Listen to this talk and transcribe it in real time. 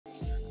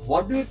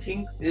What do you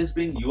think has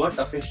been your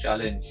toughest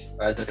challenge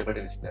as a table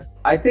tennis player?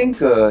 I think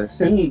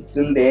still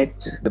till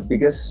date, the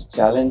biggest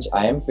challenge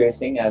I am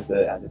facing as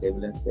a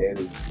table tennis player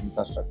is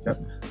infrastructure.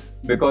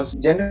 Because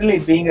generally,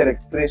 it being a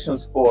recreational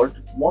sport,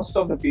 most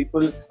of the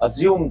people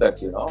assume that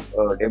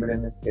table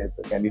tennis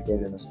can be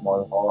played in a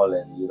small hall,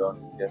 and you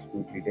don't just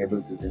 2 3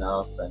 tables is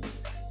enough, and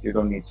you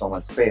don't need so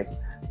much space.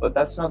 But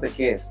that's not the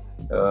case.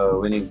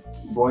 When you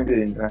go into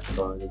the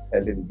international tournaments, it's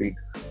held in big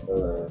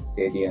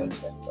stadiums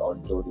and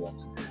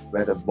auditoriums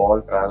where the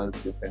ball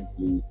travels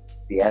differently,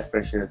 the air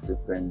pressure is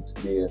different,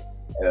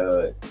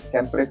 the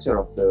temperature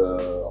of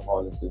the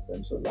hall is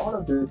different. So a lot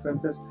of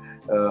differences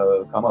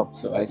come up.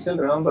 So I still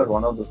remember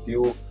one of the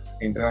few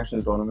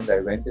international tournaments I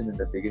went in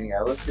the beginning.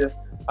 I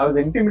was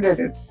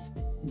intimidated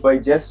by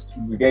just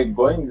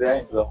going there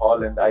into the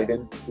hall, and I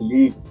didn't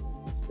believe,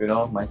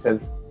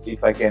 myself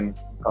if I can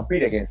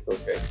compete against those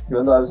guys,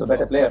 even though I was a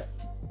better player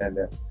than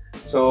them.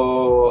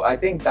 So I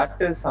think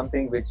that is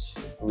something which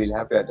we'll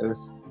have to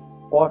address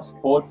for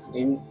sports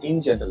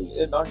in general,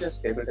 not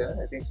just table tennis.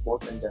 I think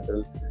sports in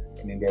general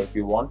in India. If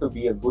you want to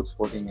be a good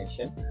sporting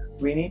nation,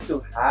 we need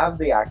to have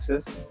the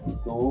access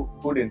to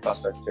good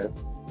infrastructure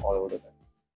all over the country.